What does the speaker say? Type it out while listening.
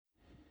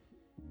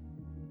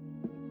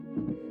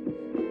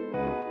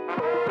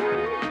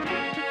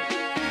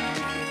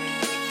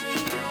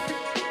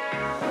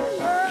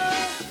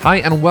Hi,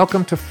 and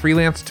welcome to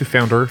Freelance to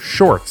Founder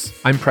Shorts.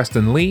 I'm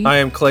Preston Lee. I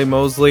am Clay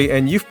Mosley,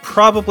 and you've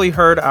probably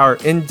heard our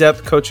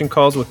in-depth coaching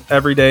calls with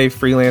everyday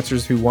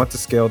freelancers who want to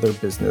scale their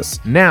business.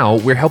 Now,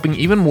 we're helping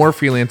even more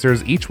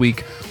freelancers each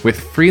week with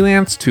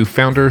Freelance to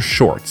Founder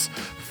Shorts,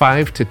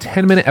 5 to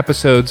 10 minute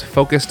episodes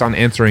focused on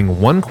answering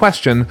one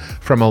question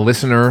from a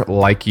listener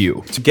like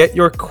you. To get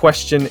your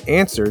question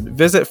answered,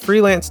 visit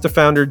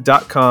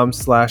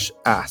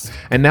freelancetofounder.com/ask.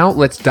 And now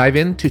let's dive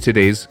into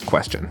today's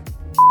question.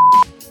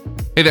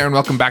 Hey there, and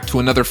welcome back to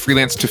another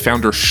Freelance to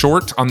Founder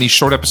short. On these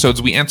short episodes,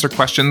 we answer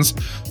questions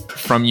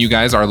from you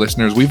guys, our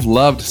listeners. We've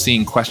loved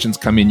seeing questions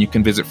come in. You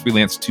can visit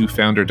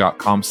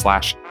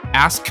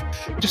freelancetofounder.com/ask.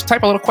 Just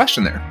type a little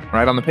question there,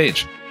 right on the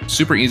page.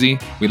 Super easy.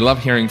 We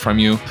love hearing from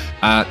you.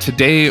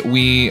 Today,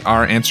 we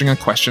are answering a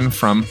question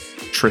from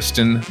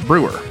Tristan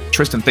Brewer.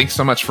 Tristan, thanks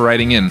so much for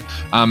writing in.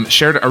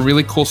 Shared a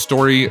really cool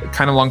story,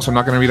 kind of long, so I'm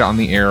not going to read it on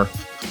the air.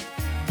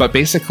 But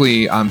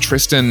basically,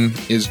 Tristan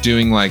is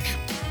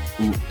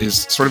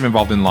sort of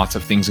involved in lots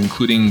of things,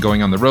 including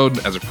going on the road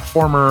as a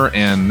performer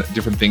and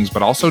different things,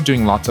 but also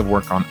doing lots of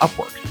work on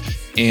Upwork.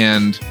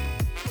 And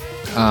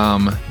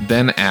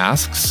then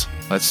asks,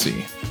 let's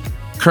see.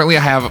 Currently, I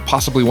have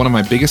possibly one of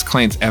my biggest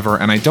clients ever,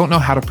 and I don't know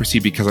how to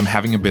proceed because I'm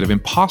having a bit of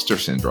imposter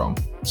syndrome.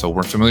 So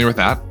we're familiar with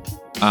that.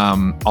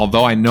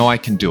 Although I know I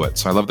can do it.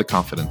 So I love the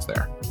confidence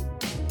there.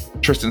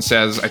 Tristan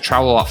says, I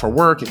travel a lot for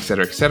work, et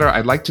cetera, et cetera.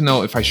 I'd like to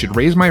know if I should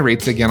raise my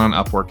rates again on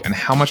Upwork and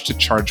how much to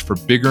charge for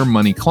bigger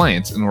money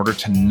clients in order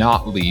to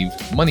not leave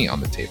money on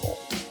the table.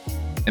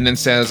 And then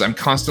says, I'm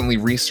constantly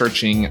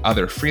researching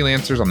other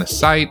freelancers on the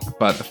site,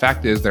 but the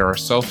fact is there are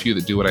so few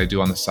that do what I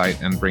do on the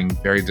site and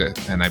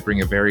I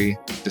bring a very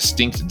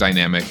distinct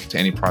dynamic to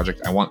any project.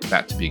 I want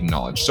that to be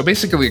acknowledged. So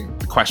basically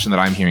the question that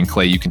I'm hearing,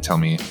 Clay, you can tell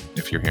me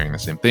if you're hearing the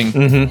same thing,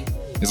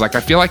 is like, I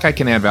feel like I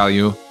can add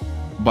value,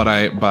 but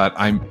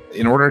I'm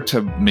in order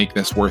to make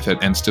this worth it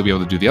and still be able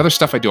to do the other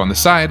stuff I do on the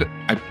side,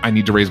 I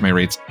need to raise my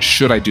rates.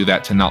 Should I do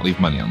that to not leave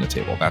money on the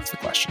table? That's the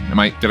question.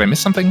 Did I miss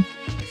something?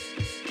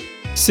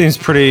 Seems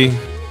pretty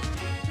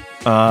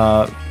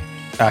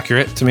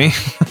accurate to me.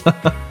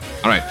 All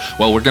right.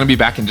 Well, we're going to be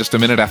back in just a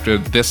minute after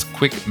this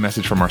quick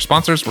message from our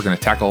sponsors. We're going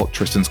to tackle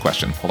Tristan's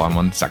question. Hold on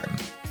one second.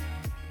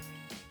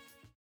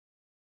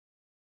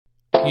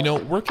 You know,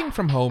 working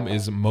from home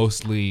is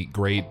mostly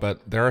great,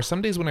 but there are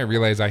some days when I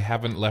realize I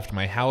haven't left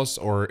my house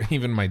or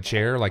even my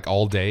chair like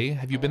all day.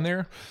 Have you been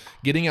there?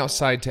 Getting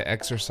outside to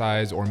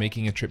exercise or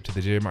making a trip to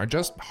the gym are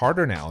just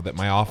harder now that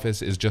my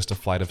office is just a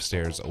flight of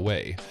stairs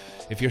away.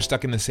 If you're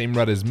stuck in the same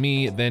rut as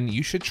me, then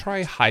you should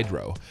try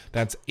Hydrow.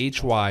 That's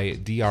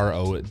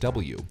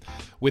HYDROW.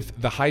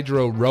 With the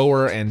Hydrow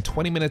rower and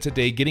 20 minutes a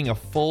day, getting a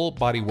full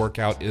body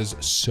workout is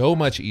so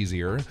much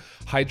easier.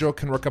 Hydrow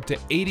can work up to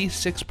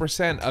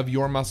 86% of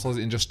your muscles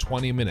in just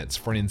 20 minutes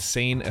for an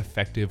insane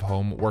effective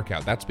home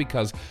workout. That's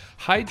because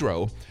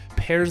Hydrow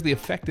pairs the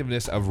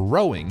effectiveness of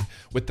rowing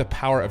with the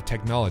power of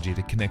technology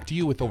to connect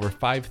you with over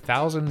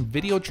 5,000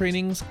 video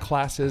trainings,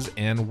 classes,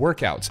 and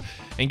workouts.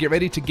 And get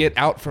ready to get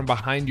out from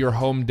behind your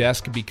home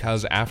desk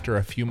because after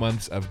a few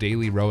months of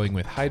daily rowing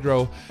with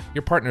Hydrow,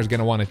 your partner's going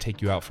to want to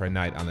take you out for a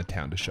night on the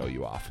town to show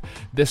you off.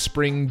 This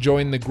spring,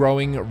 join the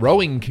growing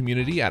rowing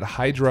community at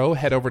Hydrow.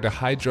 Head over to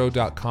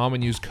hydrow.com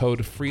and use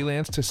code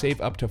FREELANCE to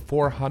save up to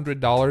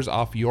 $400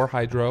 off your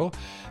Hydrow.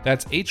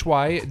 That's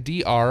HYDROW.com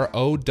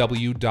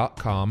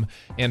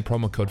and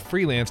promo code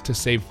FREELANCE to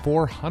save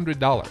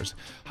 $400.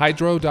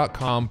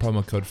 Hydrow.com,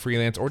 promo code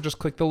FREELANCE, or just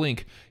click the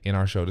link in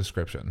our show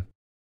description.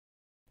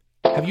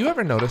 Have you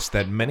ever noticed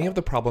that many of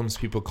the problems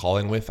people call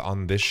in with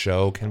on this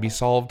show can be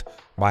solved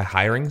by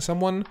hiring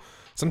someone?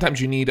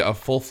 Sometimes you need a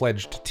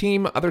full-fledged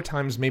team, other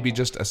times maybe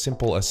just a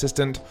simple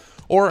assistant,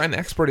 or an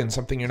expert in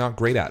something you're not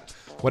great at.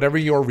 Whatever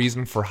your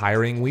reason for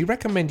hiring, we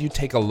recommend you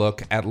take a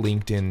look at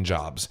LinkedIn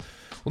Jobs.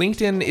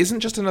 LinkedIn isn't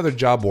just another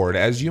job board.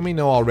 As you may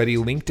know already,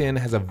 LinkedIn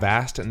has a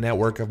vast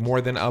network of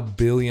more than 1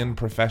 billion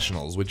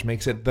professionals, which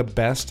makes it the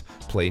best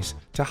place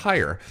to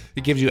hire.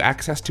 It gives you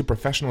access to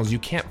professionals you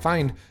can't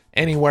find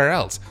anywhere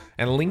else.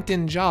 And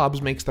LinkedIn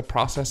Jobs makes the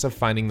process of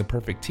finding the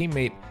perfect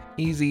teammate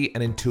easy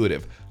and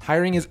intuitive.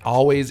 Hiring is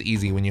always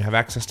easy when you have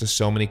access to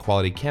so many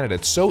quality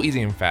candidates. So easy,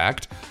 in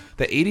fact,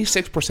 that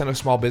 86% of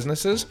small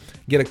businesses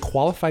get a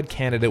qualified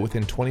candidate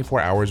within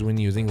 24 hours when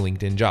using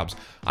LinkedIn Jobs.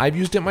 I've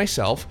used it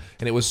myself,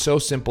 and it was so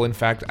simple. In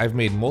fact, I've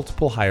made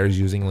multiple hires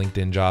using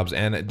LinkedIn Jobs.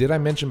 And did I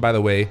mention, by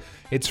the way,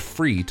 it's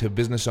free to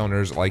business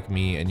owners like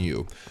me and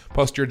you.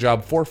 Post your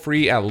job for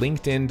free at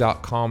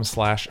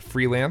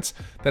linkedin.com/freelance.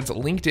 That's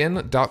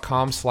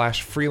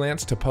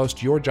linkedin.com/freelance to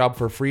post your job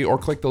for free, or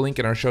click the link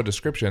in our show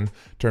description.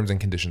 Terms and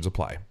conditions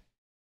apply.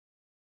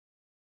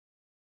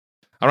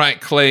 All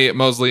right, Clay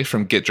Mosley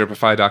from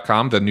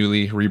GetDripify.com, the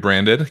newly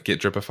rebranded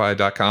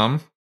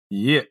GetDripify.com.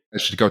 Yeah. I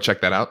should go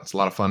check that out. It's a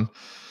lot of fun.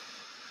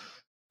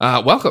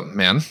 Welcome,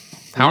 man.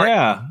 How are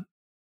you?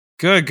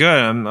 Good.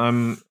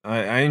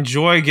 I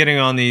enjoy getting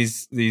on the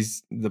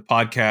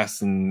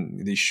podcasts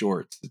and these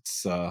shorts.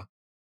 It's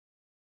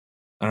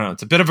I don't know.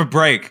 It's a bit of a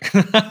break.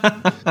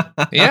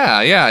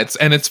 Yeah.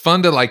 It's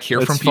fun to like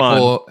hear from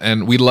people,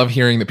 and we love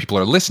hearing that people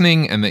are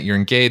listening and that you're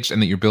engaged and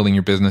that you're building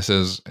your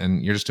businesses,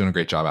 and you're just doing a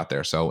great job out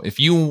there. So if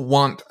you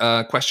want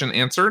a question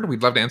answered,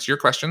 we'd love to answer your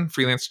question.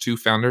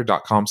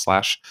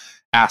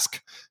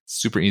 freelance2founder.com/ask.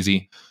 Super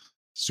easy,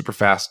 super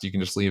fast. You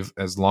can just leave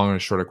as long or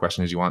as short a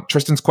question as you want.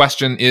 Tristan's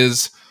question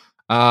is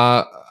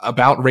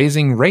about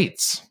raising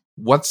rates.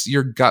 What's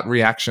your gut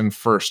reaction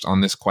first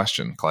on this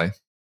question, Clay?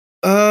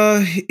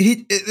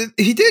 He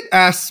did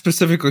ask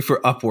specifically for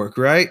Upwork,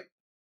 right?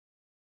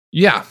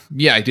 Yeah,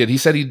 I did. He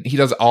said he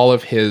does all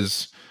of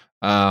his,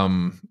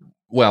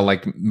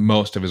 like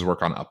most of his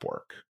work on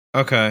Upwork.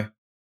 Okay.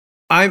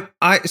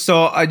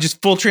 So I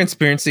just full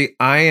transparency.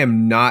 I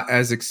am not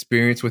as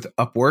experienced with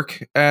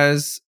Upwork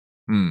as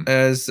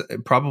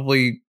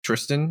probably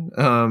Tristan,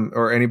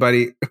 or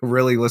anybody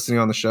really listening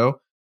on the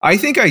show. I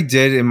think I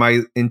did in my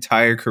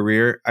entire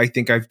career. I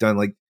think I've done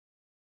like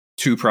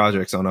 2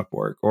 projects on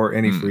Upwork or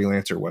any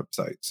freelancer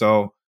website.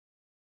 So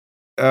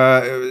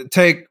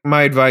take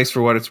my advice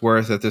for what it's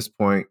worth at this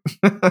point.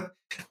 But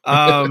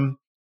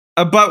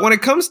when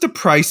it comes to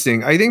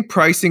pricing, I think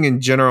pricing in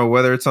general,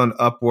 whether it's on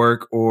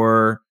Upwork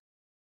or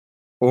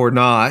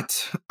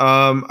not,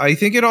 I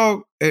think it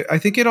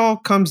all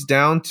comes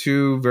down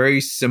to very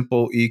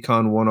simple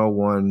Econ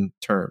 101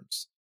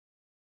 terms.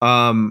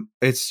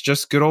 It's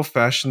just good old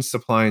fashioned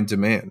supply and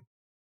demand,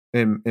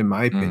 in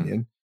my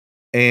opinion.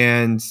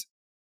 And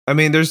I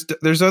mean,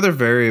 there's other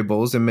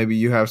variables, and maybe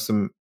you have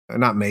some.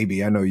 Not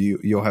maybe. I know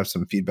you'll have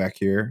some feedback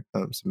here,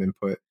 some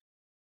input.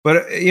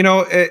 But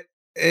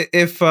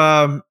if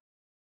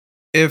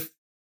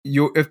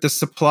the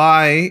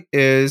supply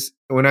is,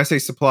 when I say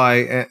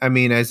supply, I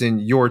mean as in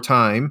your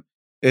time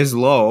is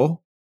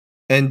low,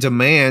 and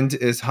demand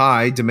is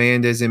high.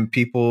 Demand is in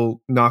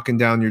people knocking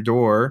down your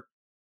door,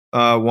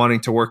 wanting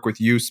to work with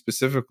you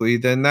specifically.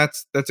 Then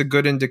that's a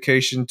good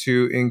indication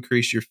to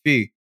increase your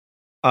fee.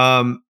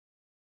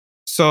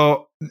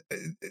 So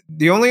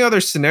the only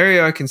other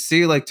scenario I can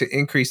see like to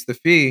increase the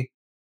fee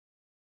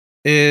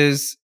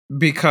is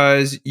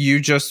because you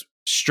just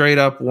straight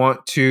up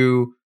want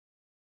to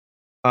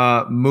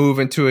move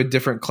into a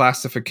different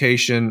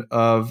classification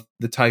of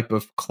the type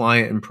of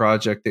client and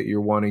project that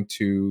you're wanting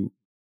to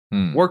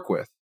work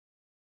with.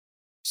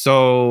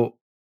 So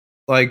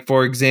like,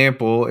 for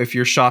example, if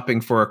you're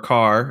shopping for a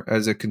car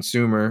as a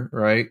consumer,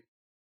 right?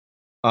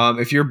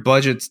 If your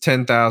budget's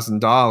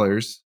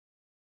 $10,000,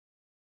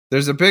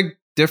 there's a big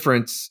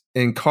difference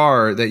in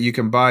car that you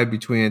can buy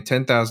between a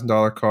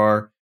 $10,000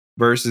 car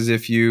versus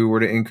if you were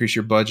to increase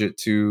your budget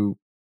to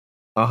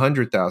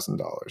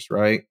 $100,000,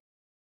 right?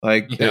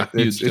 Like,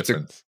 huge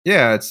difference.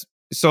 It's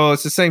the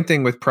same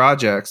thing with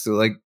projects. So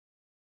like,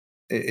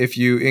 if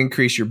you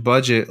increase your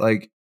budget,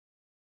 like,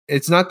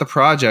 it's not the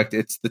project,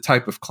 it's the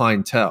type of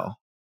clientele.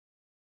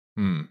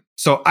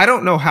 So I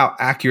don't know how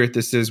accurate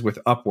this is with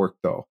Upwork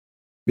though,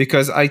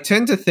 because I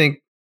tend to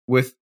think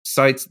with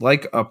sites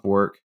like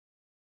Upwork,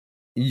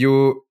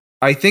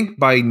 I think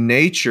by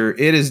nature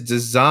it is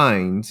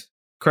designed.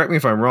 Correct me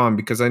if I'm wrong,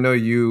 because I know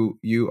you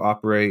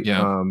operate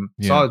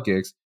solid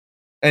gigs,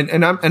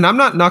 and I'm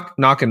not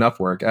knocking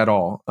Upwork at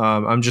all.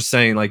 I'm just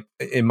saying, like,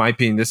 in my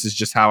opinion, this is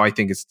just how I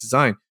think it's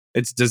designed.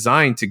 It's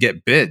designed to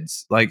get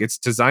bids. Like, it's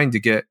designed to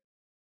get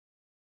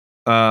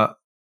the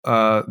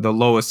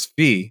lowest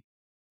fee.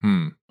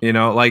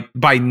 Like,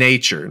 by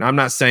nature. And I'm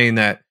not saying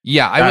that.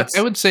 Yeah, I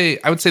would say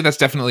that's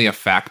definitely a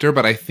factor,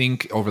 but I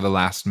think over the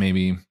last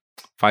maybe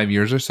 5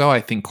 years or so,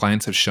 I think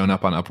clients have shown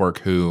up on Upwork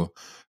who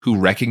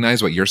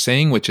recognize what you're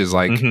saying, which is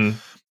like,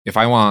 if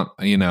I want,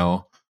 I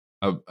don't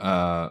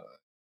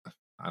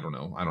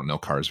know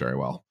cars very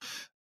well.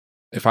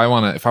 If I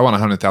want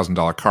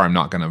 $100,000 car, I'm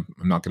not gonna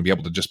be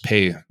able to just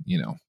pay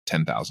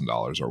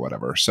 $10,000 or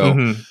whatever.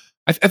 So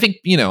I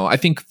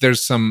think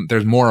there's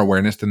more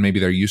awareness than maybe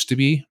there used to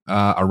be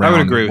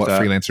around what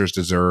freelancers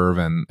deserve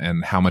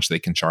and how much they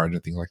can charge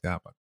and things like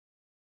that. But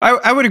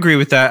I would agree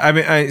with that. I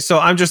mean, so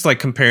I'm just like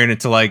comparing it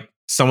to like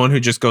someone who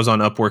just goes on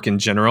Upwork in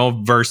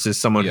general versus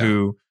someone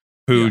who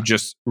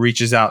just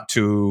reaches out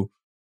to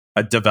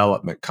a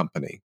development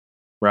company,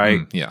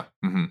 right?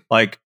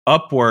 Like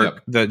Upwork,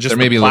 they're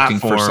maybe looking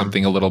for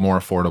something a little more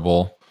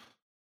affordable.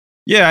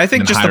 Yeah, I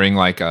think just hiring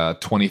like a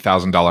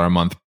 $20,000 a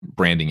month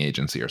branding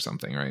agency or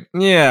something, right?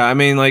 Yeah, I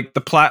mean, like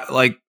the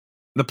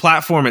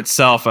platform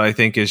itself, I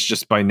think, is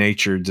just by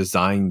nature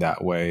designed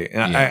that way.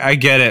 And I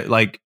get it.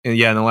 Like, in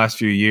the last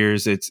few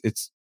years,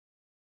 it's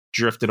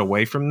drifted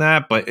away from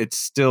that, but it's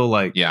still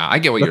like, I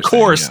get what you're saying. The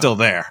core is still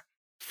there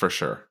for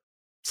sure.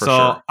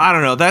 I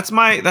don't know. That's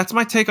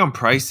my take on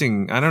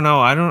pricing. I don't know.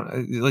 I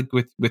don't like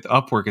with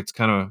Upwork. It's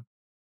kind of.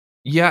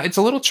 Yeah, it's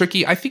a little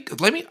tricky. I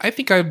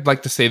think I'd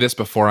like to say this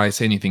before I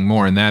say anything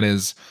more, and that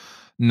is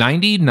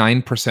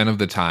 99% of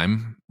the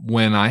time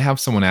when I have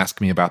someone ask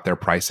me about their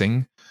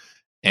pricing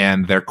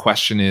and their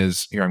question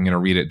is, here, I'm going to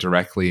read it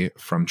directly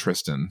from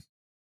Tristan.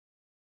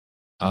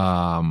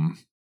 Where'd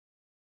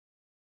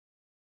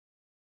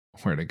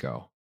it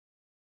go?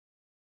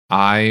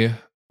 I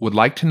would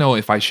like to know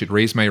if I should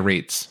raise my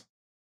rates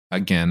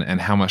again and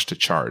how much to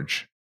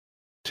charge.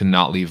 to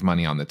not leave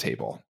money on the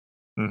table.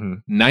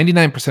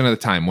 99% of the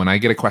time when I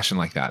get a question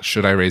like that,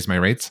 should I raise my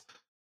rates?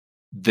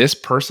 This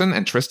person,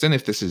 and Tristan,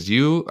 if this is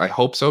you, I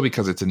hope so,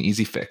 because it's an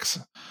easy fix.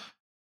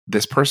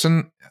 This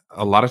person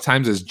a lot of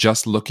times is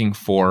just looking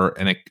for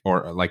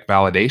like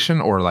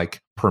validation or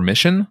like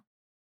permission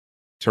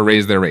to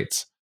raise their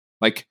rates.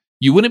 Like,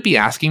 you wouldn't be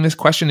asking this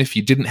question if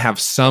you didn't have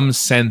some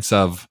sense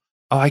of,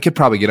 oh, I could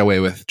probably get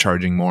away with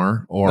charging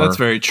more. Or that's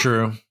very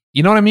true.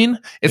 You know what I mean?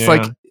 It's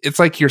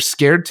like you're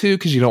scared to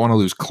because you don't want to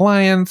lose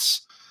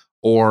clients,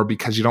 or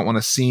because you don't want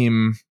to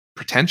seem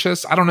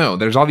pretentious. I don't know.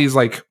 There's all these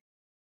like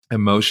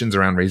emotions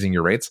around raising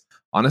your rates.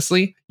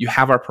 Honestly, you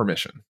have our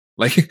permission.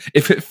 Like,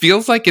 if it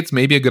feels like it's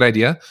maybe a good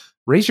idea,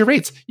 raise your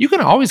rates. You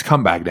can always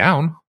come back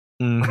down,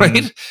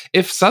 right?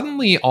 If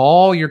suddenly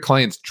all your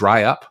clients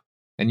dry up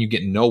and you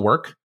get no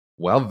work,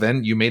 well,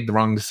 then you made the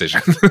wrong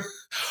decision.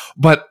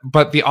 But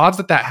the odds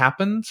that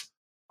happens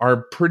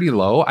are pretty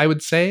low, I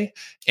would say.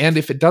 And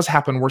if it does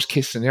happen, worst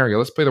case scenario,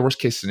 let's play the worst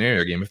case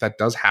scenario game. If that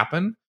does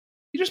happen,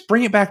 you just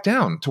bring it back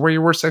down to where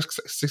you were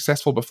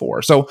successful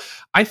before. So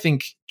I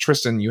think,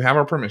 Tristan, you have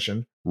our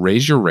permission.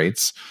 Raise your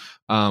rates.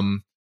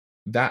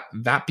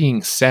 That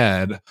being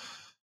said,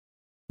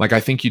 like, I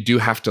think you do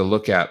have to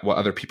look at what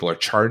other people are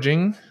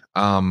charging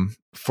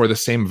for the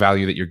same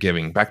value that you're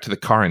giving. Back to the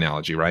car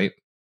analogy, right?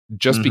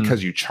 Just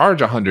because you charge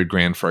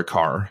 $100,000 for a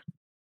car,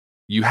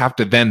 you have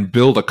to then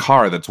build a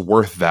car that's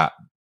worth that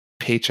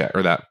paycheck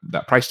or that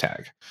price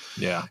tag.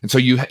 Yeah. And so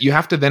you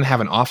have to then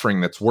have an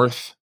offering that's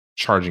worth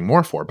charging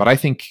more for. But I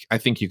think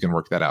you can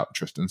work that out,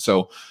 Tristan.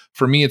 So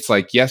for me, it's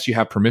like, yes, you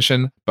have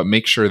permission, but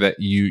make sure that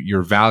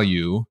your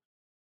value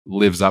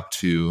lives up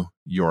to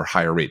your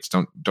higher rates.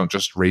 Don't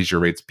just raise your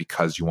rates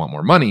because you want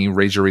more money.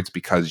 Raise your rates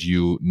because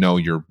you know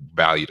you're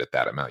valued at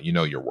that amount. You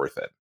know you're worth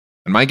it.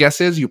 And my guess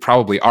is you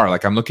probably are.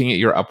 Like, I'm looking at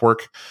your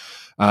Upwork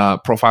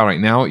profile right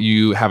now.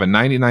 You have a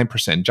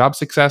 99% job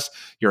success.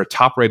 You're a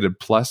top rated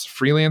plus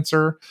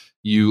freelancer.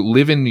 You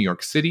live in New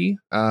York City.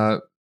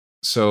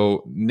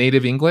 So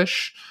native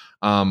English.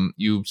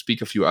 You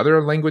speak a few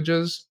other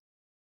languages.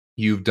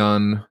 You've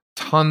done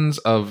tons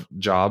of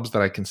jobs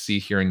that I can see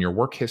here in your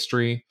work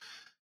history.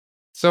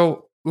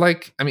 So,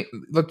 like, I mean,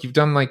 look, you've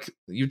done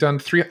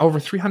over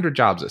 300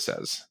 jobs, it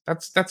says.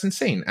 That's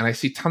insane. And I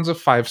see tons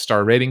of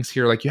 5-star ratings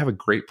here. Like, you have a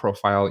great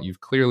profile. You've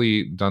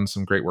clearly done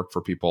some great work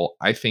for people.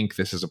 I think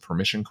this is a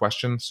permission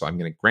question. So I'm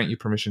going to grant you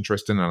permission,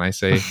 Tristan. And I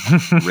say,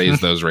 raise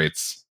those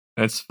rates.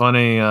 It's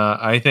funny.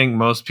 I think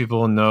most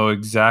people know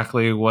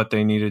exactly what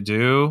they need to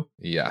do.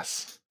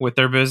 Yes. With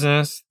their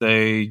business.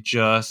 They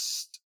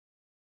just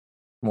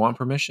want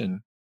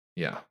permission.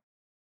 Yeah.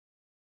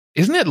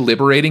 Isn't it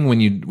liberating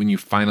when you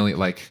finally,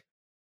 like,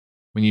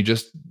 when you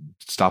just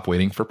stop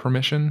waiting for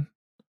permission?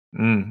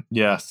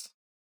 Yes.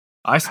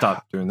 I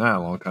stopped doing that a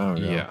long time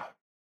ago. Yeah.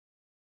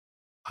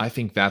 I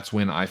think that's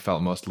when I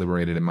felt most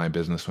liberated in my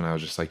business, when I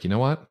was just like, you know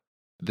what?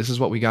 This is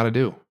what we got to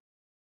do.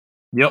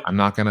 Yep. I'm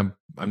not going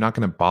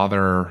to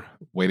bother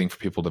waiting for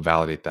people to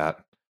validate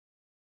that.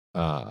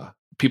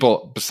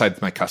 People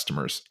besides my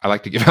customers. I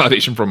like to get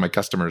validation from my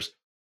customers.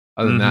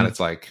 Other than that, it's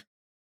like,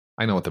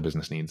 I know what the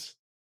business needs,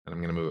 and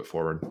I'm going to move it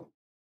forward.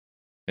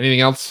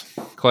 Anything else,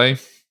 Clay?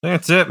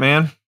 That's it,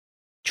 man.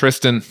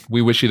 Tristan,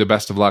 we wish you the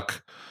best of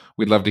luck.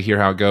 We'd love to hear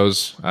how it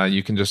goes.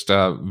 You can just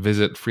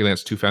visit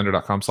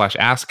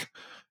freelance2founder.com/ask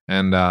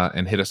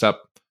and hit us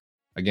up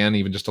again,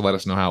 even just to let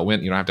us know how it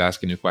went. You don't have to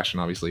ask a new question,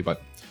 obviously,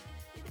 but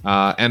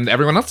and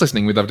everyone else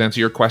listening, we'd love to answer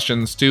your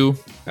questions too.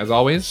 As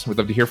always, we'd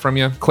love to hear from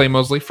you. Clay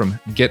Mosley from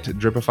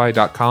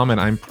getdripify.com,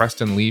 and I'm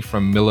Preston Lee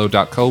from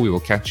Millo.co. We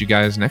will catch you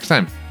guys next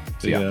time.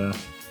 See ya.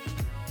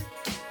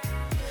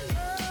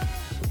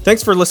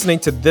 Thanks for listening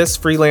to this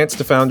Freelance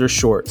to Founder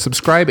short.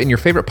 Subscribe in your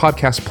favorite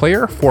podcast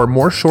player for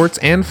more shorts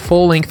and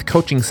full-length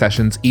coaching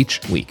sessions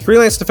each week.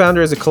 Freelance to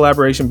Founder is a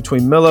collaboration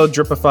between Millo,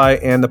 Dripify,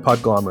 and The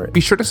Podglomerate.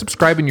 Be sure to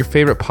subscribe in your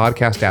favorite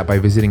podcast app by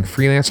visiting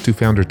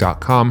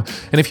freelance2founder.com.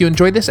 And if you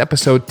enjoyed this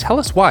episode, tell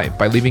us why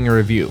by leaving a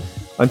review.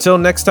 Until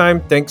next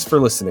time, thanks for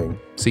listening.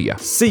 See ya.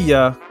 See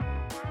ya.